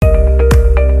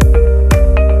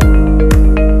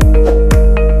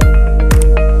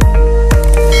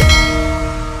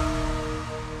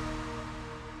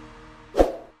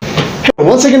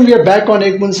Once again, we are back on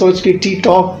Boond Soch की Tea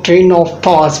Talk Train of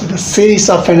Thoughts with a series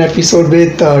of an episode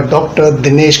with Dr.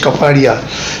 Dinesh Kapadia.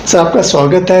 Sir आपका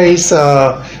स्वागत है इस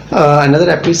another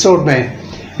episode में.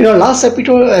 You know, last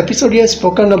episode you have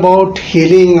spoken about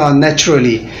healing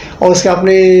naturally और उसके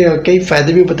आपने कई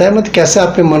फायदे भी बताए, मतलब कैसे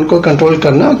अपने मन को कंट्रोल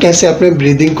करना और कैसे अपने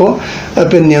ब्रीदिंग को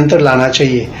अपने नियंत्रण लाना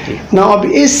चाहिए. ना अब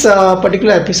इस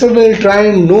पर्टिकुलर एपिसोड में try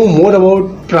and no more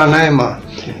about pranayama.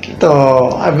 So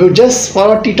I will just for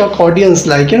our TikTok audience,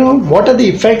 like, you know, what are the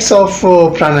effects of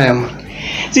pranayama?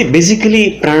 Ji basically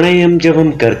प्राणायाम जब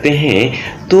हम करते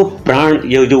हैं तो प्राण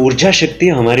ये जो ऊर्जा शक्ति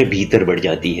हमारे भीतर बढ़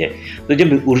जाती है. तो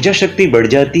जब ऊर्जा शक्ति बढ़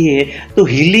जाती है तो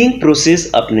हीलिंग प्रोसेस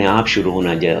अपने आप शुरू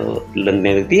होना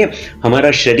लगने लगती है.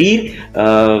 हमारा शरीर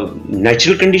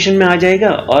नेचुरल कंडीशन में आ जाएगा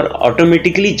और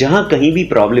ऑटोमेटिकली जहाँ कहीं भी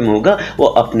प्रॉब्लम होगा वो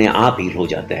अपने आप हील हो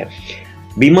जाता है.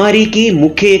 बीमारी की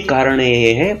मुख्य कारण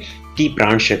ये है कि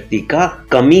प्राण शक्ति का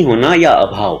कमी होना या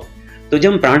अभाव. तो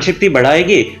जब हम प्राण शक्ति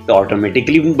बढ़ाएंगे तो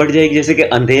ऑटोमेटिकली बढ़ जाएगी. जैसे कि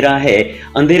अंधेरा है,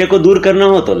 अंधेरे को दूर करना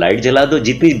हो तो लाइट जला दो,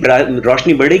 जितनी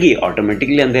रोशनी बढ़ेगी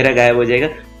ऑटोमेटिकली अंधेरा गायब हो जाएगा.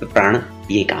 तो प्राण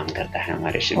ये काम करता है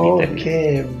हमारे शरीर में.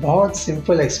 ओके, बहुत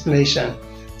simple explanation.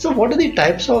 So what are the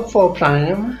types of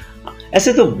प्राणायाम?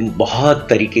 ऐसे तो बहुत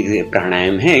तरीके के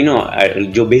प्राणायाम हैं, यू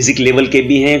नो, जो बेसिक लेवल के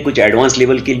भी हैं, कुछ एडवांस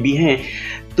लेवल के भी हैं.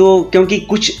 तो क्योंकि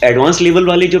कुछ एडवांस लेवल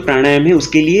वाले जो प्राणायाम है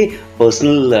उसके लिए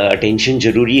पर्सनल अटेंशन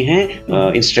जरूरी है,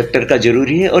 इंस्ट्रक्टर का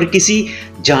जरूरी है और किसी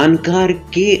जानकार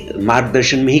के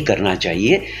मार्गदर्शन में ही करना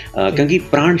चाहिए, क्योंकि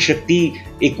प्राण शक्ति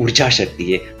एक ऊर्जा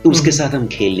शक्ति है तो उसके साथ हम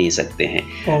खेल नहीं सकते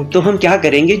हैं. तो हम क्या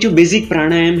करेंगे, जो बेसिक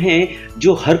प्राणायाम है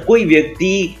जो हर कोई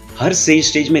व्यक्ति हर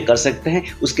स्टेज में कर सकते हैं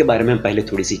उसके बारे में हम पहले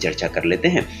थोड़ी सी चर्चा कर लेते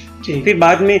हैं. फिर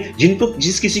बाद में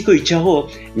जिस किसी को इच्छा हो,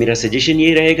 मेरा सजेशन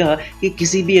ये रहेगा कि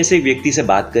किसी भी ऐसे व्यक्ति से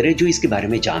बात करें जो इसके बारे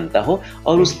में जानता हो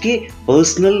और उसके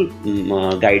पर्सनल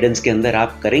गाइडेंस के अंदर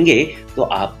आप करेंगे तो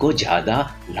आपको ज़्यादा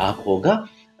लाभ होगा,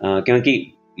 क्योंकि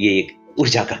ये एक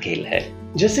ऊर्जा का खेल है.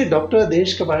 जैसे डॉक्टर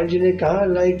दिनेश कपाड़िया जी ने कहा,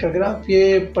 लाइक अगर आप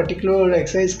ये पर्टिकुलर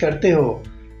एक्सरसाइज करते हो,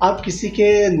 आप किसी के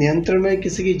नियंत्रण में,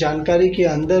 किसी की जानकारी के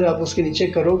अंदर आप उसके नीचे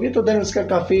करोगे तो देन उसका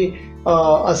काफ़ी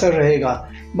असर रहेगा.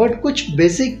 बट कुछ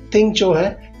बेसिक थिंग जो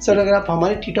है सर, अगर आप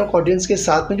हमारे टीटॉक ऑडियंस के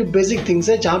साथ में जो बेसिक थिंग्स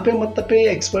है जहाँ पे मतलब पे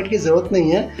एक्सपर्ट की ज़रूरत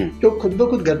नहीं है, जो खुद ब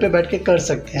खुद घर पे बैठ के कर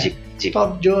सकते हैं, तो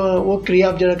आप जो वो क्रिया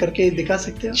आप जरा करके दिखा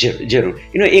सकते हैं? जरूर.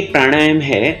 यू नो, एक प्राणायाम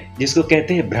है जिसको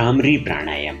कहते हैं भ्रामरी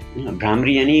प्राणायाम.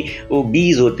 भ्रामरी यानी वो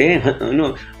बीज होते हैं, यू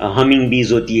नो, हमिंग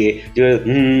बीज होती है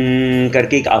जो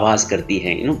करके एक आवाज़ करती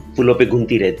है, यू नो, फूलों पे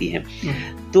घूमती रहती है.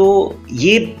 तो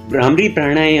ये भ्रामरी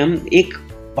प्राणायाम एक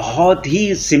बहुत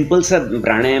ही सिंपल सा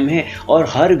प्राणायाम है और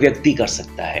हर व्यक्ति कर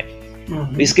सकता है.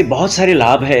 इसके बहुत सारे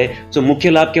लाभ है. तो मुख्य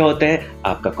लाभ क्या होता है,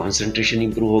 आपका कंसंट्रेशन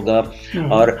इंप्रूव होगा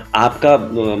और आपका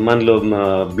मान लो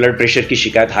ब्लड प्रेशर की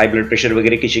शिकायत, हाई ब्लड प्रेशर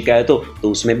वगैरह की शिकायत हो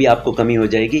तो उसमें भी आपको कमी हो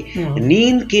जाएगी.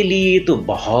 नींद के लिए तो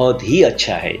बहुत ही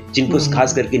अच्छा है. जिनको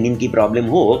खास करके नींद की प्रॉब्लम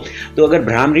हो तो अगर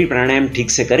भ्रामरी प्राणायाम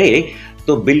ठीक से करे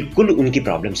तो बिल्कुल उनकी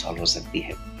प्रॉब्लम सॉल्व हो सकती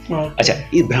है. अच्छा,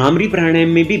 ये भ्रामरी प्राणायाम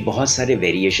में भी बहुत सारे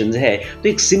वेरिएशंस है. तो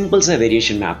एक सिंपल सा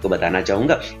वेरिएशन मैं आपको बताना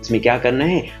चाहूँगा. इसमें क्या करना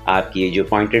है, आपकी ये जो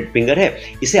पॉइंटेड फिंगर है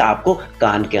इसे आपको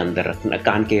कान के अंदर रखना,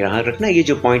 कान के यहाँ रखना. ये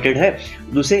जो पॉइंटेड है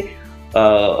उसे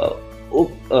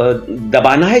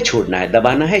दबाना है, छोड़ना है,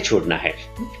 दबाना है, छोड़ना है.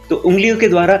 तो उंगलियों के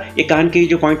द्वारा ये कान के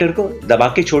जो पॉइंटर को दबा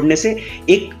के छोड़ने से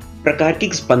एक प्रकार की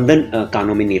स्पंदन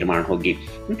कानों में निर्माण होगी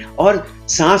और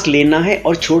सांस लेना है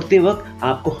और छोड़ते वक्त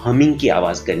आपको हमिंग की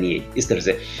आवाज करनी है. इस तरह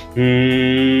से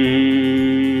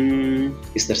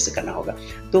इस तरह से करना होगा.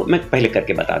 तो मैं पहले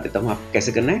करके बता देता हूँ आपको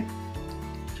कैसे करना है.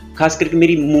 खास करके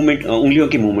मेरी मूवमेंट, उंगलियों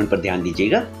की मूवमेंट पर ध्यान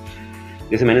दीजिएगा.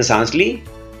 जैसे मैंने सांस ली,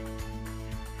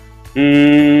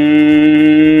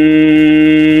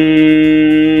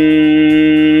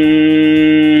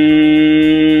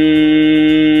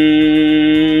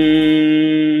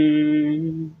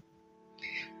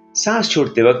 सांस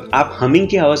छोड़ते वक्त आप हमिंग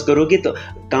की आवाज करोगे तो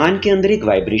कान के अंदर एक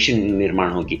वाइब्रेशन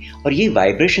निर्माण होगी और ये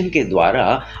वाइब्रेशन के द्वारा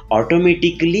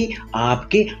ऑटोमेटिकली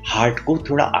आपके हार्ट को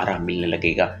थोड़ा आराम मिलने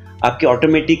लगेगा. आपकी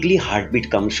ऑटोमेटिकली हार्ट बीट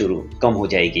कम हो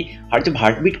जाएगी. और जब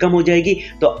हार्ट बीट कम हो जाएगी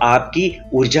तो आपकी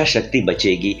ऊर्जा शक्ति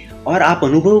बचेगी और आप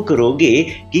अनुभव करोगे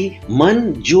कि मन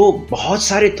जो बहुत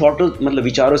सारे थॉट, मतलब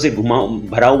विचारों से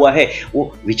भरा हुआ है,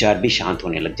 वो विचार भी शांत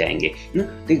होने लग जाएंगे.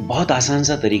 तो एक बहुत आसान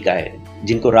सा तरीका है.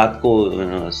 जिनको रात को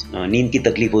नींद की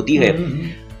तकलीफ होती है,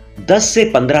 10 से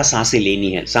 15 सांसें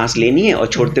लेनी है. सांस लेनी है और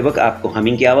छोड़ते वक्त आपको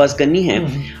हमिंग की आवाज करनी है.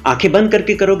 आंखें बंद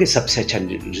करके करोगे सबसे अच्छा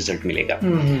रिजल्ट मिलेगा.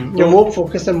 तो मोर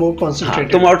फोकस है, मोर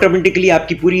कंसंट्रेटेड. तो ऑटोमेटिकली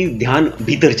आपकी पूरी ध्यान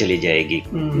भीतर चली जाएगी.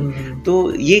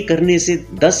 तो ये करने से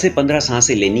 10 से 15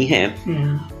 सांसें लेनी है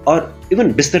और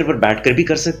इवन बिस्तर पर बैठकर भी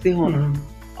कर सकते हो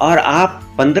और आप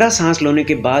 15 सांस लेने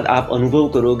के बाद आप अनुभव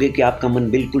करोगे कि आपका मन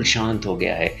बिल्कुल शांत हो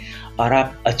गया है और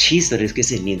आप अच्छी तरीके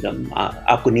से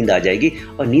आपको नींद आ जाएगी,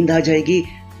 और नींद आ जाएगी,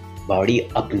 बॉडी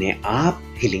अपने आप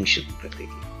हीलिंग शुरू कर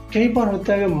देगी। कई बार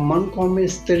होता है कि मन को हमें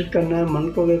स्थिर करना है,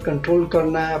 मन को अगर कंट्रोल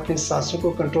करना है, अपनी सांसों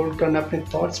को कंट्रोल करना है, अपने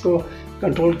थॉट्स को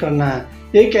कंट्रोल करना है,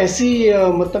 एक ऐसी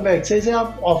मतलब एक्सरसाइज है।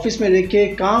 आप ऑफिस में रह के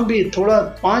काम भी थोड़ा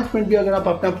 5 मिनट भी अगर आप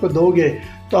अपने आप को दोगे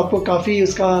तो आपको काफ़ी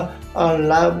उसका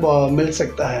लाभ मिल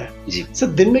सकता है जी। सर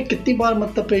दिन में कितनी बार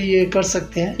मतलब ये कर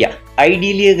सकते हैं? या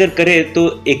आइडियली अगर करें तो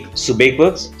एक सुबह को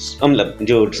मतलब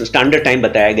जो स्टैंडर्ड टाइम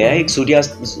बताया गया है, एक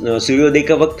सूर्योदय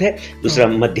का वक्त है, दूसरा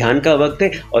मध्याह्न का वक्त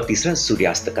है और तीसरा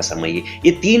सूर्यास्त का समय है।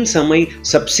 ये 3 समय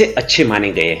सबसे अच्छे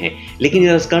माने गए हैं, लेकिन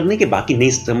इस करने के बाकी नहीं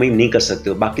समय नहीं कर सकते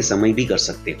हो, बाकी समय भी कर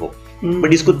सकते हो,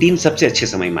 बट इसको 3 सबसे अच्छे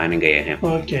समय माने गए हैं।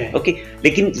 ओके।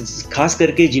 लेकिन खास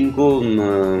करके जिनको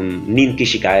नींद की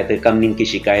शिकायत है, कम नींद की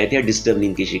शिकायत है या डिस्टर्ब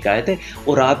नींद की शिकायत है,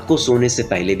 और रात को सोने से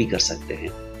पहले भी कर सकते हैं।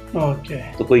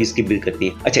 तो कोई इसकी दिक्कत नहीं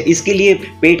है। अच्छा, इसके लिए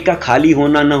पेट का खाली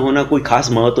होना ना होना कोई खास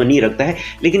महत्व नहीं रखता है,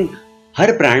 लेकिन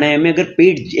हर प्राणायाम में अगर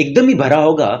पेट एकदम ही भरा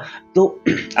होगा तो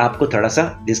आपको थोड़ा सा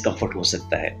डिस्कम्फर्ट हो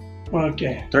सकता है।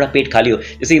 थोड़ा पेट खाली हो,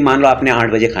 जैसे कि मान लो आपने 8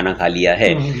 बजे खाना खा लिया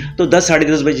है, तो 10 साढ़े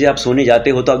 10 बजे आप सोने जाते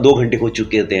हो तो आप 2 घंटे हो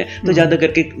चुके होते हैं, तो ज्यादा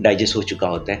करके डाइजेस्ट हो चुका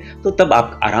होता है, तो तब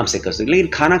आप आराम से कर सकते। लेकिन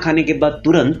खाना खाने के बाद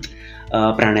तुरंत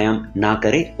प्राणायाम ना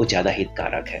करें, वो ज्यादा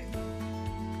हितकारक है।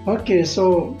 ओके, सो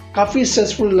काफ़ी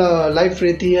स्ट्रेसफुल लाइफ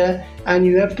रहती है and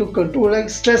you have to control. Like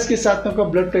stress के साथ में आपका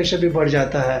ब्लड प्रेशर भी बढ़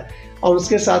जाता है और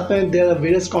उसके साथ में there are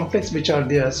various complex which are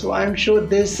there. So I am sure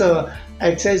this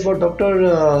exercise what Dr.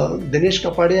 Dinesh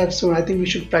Kapadia have shown, I think we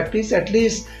should practice at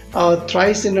least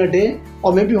thrice in a day,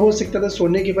 और मे भी हो सकता है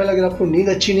सोने के पहले अगर आपको नींद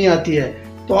अच्छी नहीं आती है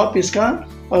तो आप इसका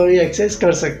ये एक्सरसाइज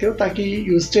कर सकते हो ताकि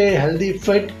यू स्टे हेल्दी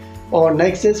फिट और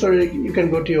next day so you can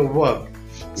go to your work.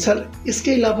 Sir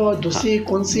इसके अलावा दूसरी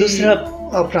कौन सी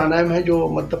प्राणायाम है जो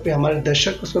मतलब हमारे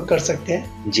दर्शक उसको कर सकते हैं?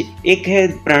 जी, एक है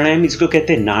प्राणायाम, इसको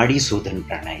कहते हैं नाड़ी शोधन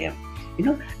प्राणायाम।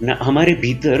 हमारे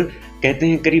भीतर कहते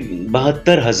हैं करीब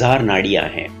 72,000 नाड़ियां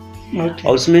हैं,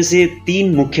 और उसमें से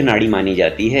 3 मुख्य नाड़ी मानी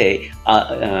जाती है,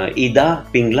 ईदा,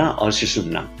 पिंगला और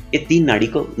सुषुम्ना। ये 3 नाड़ी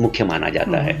को मुख्य माना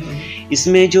जाता है।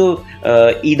 इसमें जो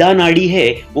ईदा नाड़ी है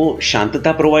वो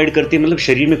शांतता प्रोवाइड करती है, मतलब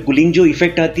शरीर में कूलिंग जो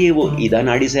इफेक्ट आती है वो ईदा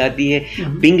नाड़ी से आती है।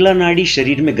 पिंगला नाड़ी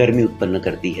शरीर में गर्मी उत्पन्न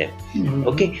करती है,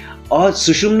 ओके। और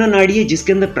सुषुम्ना नाड़ी है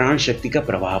जिसके अंदर प्राण शक्ति का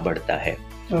प्रवाह बढ़ता है,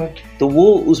 तो वो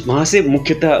उस वहां से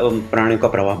मुख्यतः प्राणों का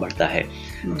प्रवाह बढ़ता है।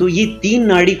 तो ये 3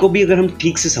 नाड़ी को भी अगर हम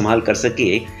ठीक से संभाल कर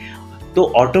सके तो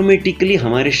ऑटोमेटिकली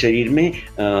हमारे शरीर में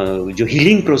जो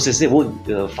हीलिंग प्रोसेस है वो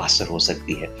फास्टर हो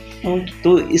सकती है।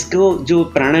 तो इसको जो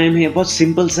प्राणायाम है बहुत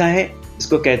सिंपल सा है,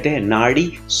 इसको कहते हैं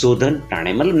नाड़ी शोधन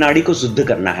प्राणायाम, मतलब नाड़ी को शुद्ध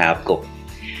करना है आपको।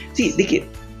 जी देखिए,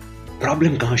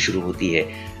 प्रॉब्लम कहाँ शुरू होती है,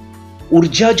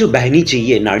 ऊर्जा जो बहनी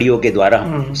चाहिए नाड़ियों के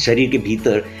द्वारा शरीर के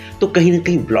भीतर, तो कहीं ना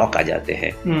कहीं ब्लॉक आ जाते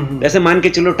हैं। जैसे मान के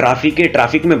चलो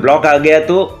ट्रैफिक में ब्लॉक आ गया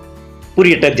तो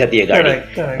पूरी अटक जाती है गाड़ी,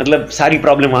 मतलब सारी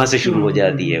प्रॉब्लम वहां से शुरू हो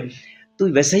जाती है। तो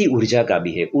वैसा ही ऊर्जा का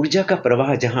भी है, ऊर्जा का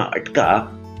प्रवाह जहां अटका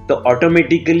तो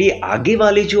ऑटोमेटिकली आगे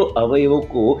वाले जो अवयवों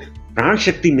को प्राण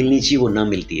शक्ति मिलनी चाहिए वो ना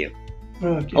मिलती है,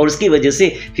 और उसकी वजह से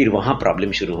फिर वहां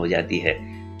प्रॉब्लम शुरू हो जाती है।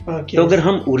 तो अगर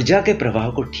हम ऊर्जा के प्रवाह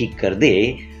को ठीक कर दे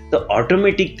तो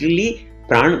ऑटोमेटिकली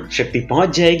प्राण शक्ति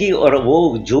पहुंच जाएगी और वो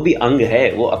जो भी अंग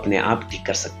है वो अपने आप ठीक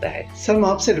कर सकता है। सर हम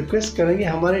आपसे रिक्वेस्ट करेंगे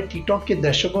हमारे टीटॉक के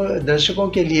दर्शकों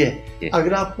के लिए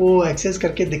अगर आप वो एक्सरसाइज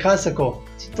करके दिखा सको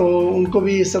तो उनको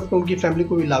भी, सबको, उनकी फैमिली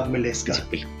को भी लाभ मिले इसका।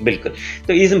 बिल्कुल।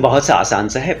 तो इसमें बहुत सा आसान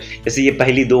सा है, जैसे ये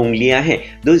पहली 2 उंगलियां हैं,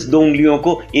 इस 2 उंगलियों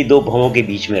को ये 2 भवों के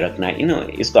बीच में रखना है,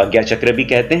 इसको आज्ञा चक्र भी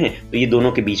कहते हैं, तो ये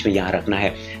दोनों के बीच में यहाँ रखना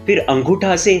है। फिर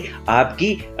अंगूठा से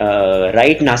आपकी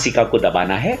राइट नासिका को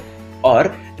दबाना है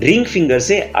और रिंग फिंगर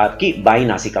से आपकी बाई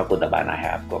नासिका को दबाना है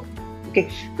आपको, ओके।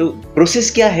 तो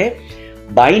प्रोसेस क्या है,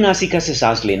 बाई नासिका से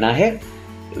सांस लेना है,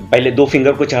 पहले 2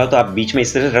 फिंगर को चाहो तो आप बीच में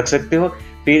इस तरह रख सकते हो,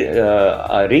 फिर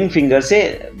रिंग फिंगर से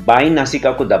बाई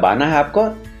नासिका को दबाना है आपको,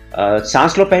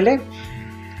 सांस लो पहले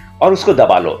और उसको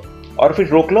दबा लो और फिर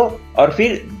रोक लो और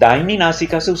फिर दाहिनी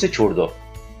नासिका से उसे छोड़ दो,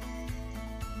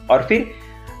 और फिर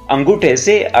अंगूठे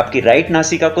से आपकी राइट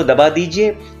नासिका को दबा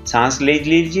दीजिए, सांस ले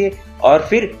लीजिए और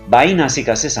फिर बाई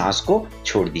नासिका से सांस को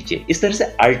छोड़ दीजिए। इस तरह से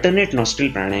अल्टरनेट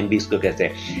नॉस्ट्रिल प्राणायाम भी इसको कहते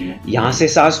हैं। यहां से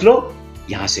सांस लो,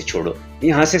 यहां से छोड़ो,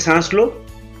 यहां से सांस लो,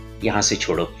 यहां से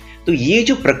छोड़ो। तो ये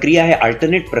जो प्रक्रिया है,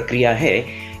 अल्टरनेट प्रक्रिया है,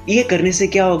 ये करने से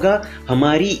क्या होगा,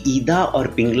 हमारी ईदा और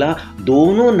पिंगला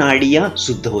दोनों नाड़ियां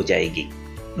शुद्ध हो जाएगी,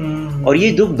 और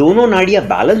ये जो दोनों नाड़ियां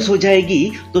बैलेंस हो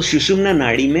जाएगी तो सुषुम्ना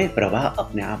नाड़ी में प्रवाह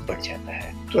अपने आप बढ़ जाता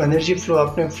है, तो एनर्जी फ्लो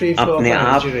अपने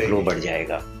आप फ्लो बढ़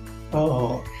जाएगा।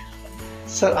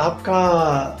 सर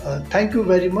आपका thank you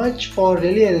very much for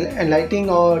really enlightening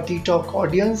और टी टॉक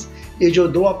ऑडियंस। ये जो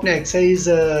दो आपने एक्सरसाइज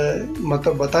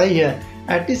मतलब बताई है,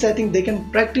 at least I think they can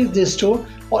practice this to.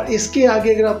 और इसके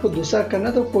आगे अगर आपको दूसरा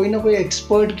करना तो कोई ना कोई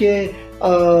एक्सपर्ट के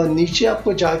नीचे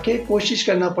आपको जाके कोशिश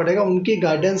करना पड़ेगा, उनकी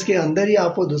गाइडेंस के अंदर ही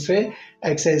आप वो दूसरे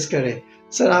एक्सरसाइज करें।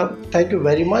 सर आप thank you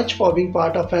very much for being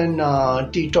part of N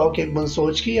T talk एक बूंद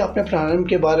सोच की। आपने प्राणायाम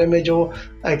के बारे में जो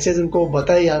एक्सरसाइज उनको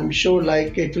बताई, आई am sure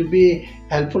like it will be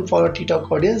helpful for T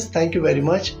talk audience. Thank you very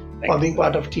much for being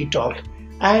part of T talk.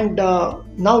 And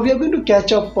now we are going to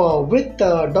catch up with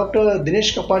Dr.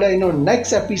 Dinesh Kapadia in our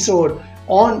next episode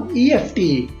on EFT.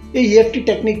 ये EFT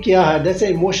technique क्या है, जैसे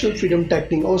emotional freedom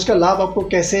technique, और उसका लाभ आपको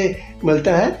कैसे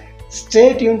मिलता है। Stay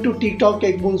tuned to TikTok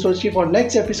एक बूंद सोच की for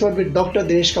next episode with Dr.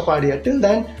 Dinesh Kapadia. Till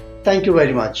then, thank you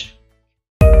very much.